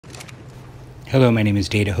Hello, my name is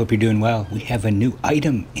Data. Hope you're doing well. We have a new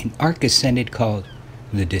item in Ark Ascended called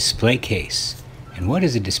the display case. And what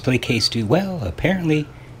does a display case do? Well, apparently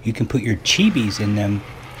you can put your chibis in them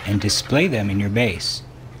and display them in your base.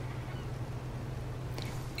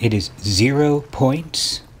 It is 0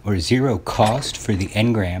 points or 0 cost for the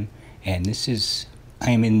engram, and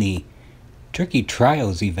I am in the Turkey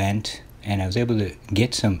Trials event, and I was able to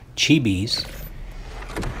get some chibis.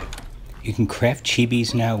 You can craft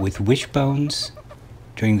chibis now with wishbones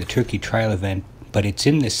during the Turkey Trial event, but it's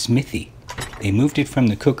in the smithy. They moved it from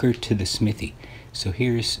the cooker to the smithy. So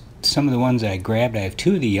here's some of the ones I grabbed. I have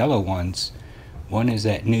 2 of the yellow ones. One is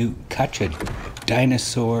that new Kacha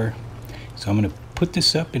dinosaur. So I'm going to put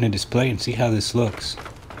this up in a display and see how this looks.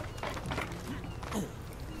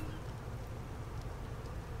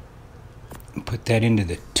 Put that into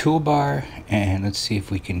the toolbar, and let's see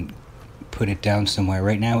if we can put it down somewhere.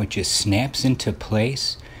 Right now it just snaps into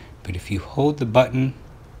place, but if you hold the button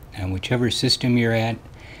on whichever system you're at,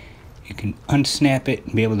 you can unsnap it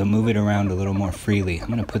and be able to move it around a little more freely. I'm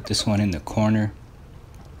going to put this one in the corner,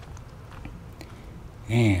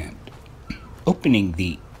 and opening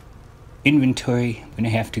the inventory, I'm going to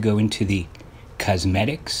have to go into the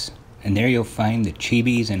cosmetics, and there you'll find the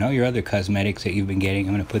chibis and all your other cosmetics that you've been getting.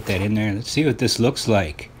 I'm going to put that in there. Let's see what this looks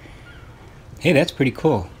like. Hey, that's pretty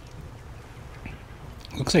cool.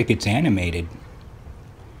 Looks like it's animated.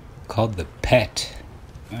 Called the pet.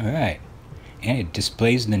 Alright. And it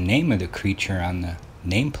displays the name of the creature on the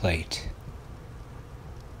nameplate.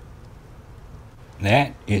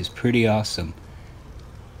 That is pretty awesome.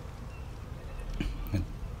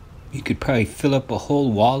 You could probably fill up a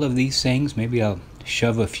whole wall of these things. Maybe I'll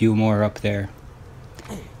shove a few more up there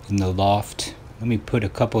in the loft. Let me put a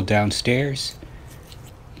couple downstairs.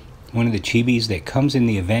 One of the chibis that comes in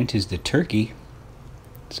the event is the turkey.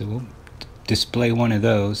 So we'll display one of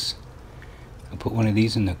those. I'll put one of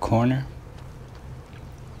these in the corner.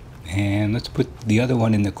 And let's put the other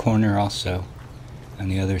one in the corner also, on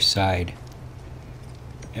the other side.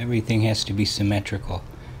 Everything has to be symmetrical.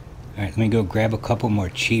 Alright, let me go grab a couple more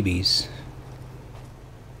chibis.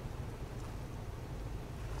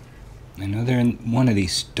 I know they're in one of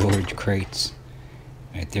these storage crates.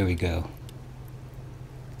 Alright, there we go.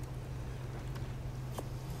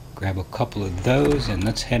 Grab a couple of those, and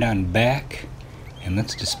let's head on back and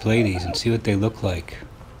let's display these and see what they look like.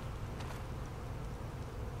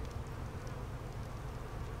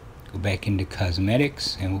 Go back into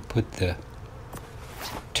cosmetics, and we'll put the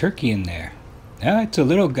turkey in there. Ah, it's a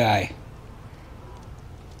little guy.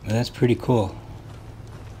 Well, that's pretty cool.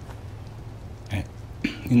 Right.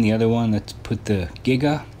 In the other one, let's put the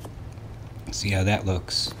Giga. See how that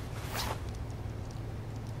looks.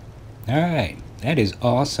 Alright. That is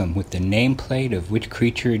awesome, with the nameplate of which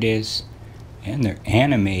creature it is, and they're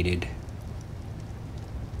animated.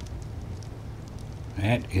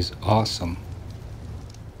 That is awesome.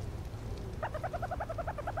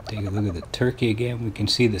 Take a look at the turkey again. We can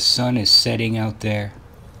see the sun is setting out there.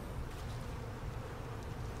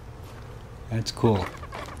 That's cool.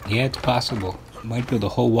 Yeah, it's possible. Might build a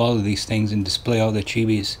whole wall of these things and display all the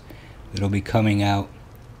chibis that'll be coming out.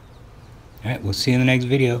 Alright, we'll see you in the next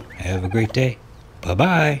video. Have a great day.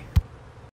 Bye-bye.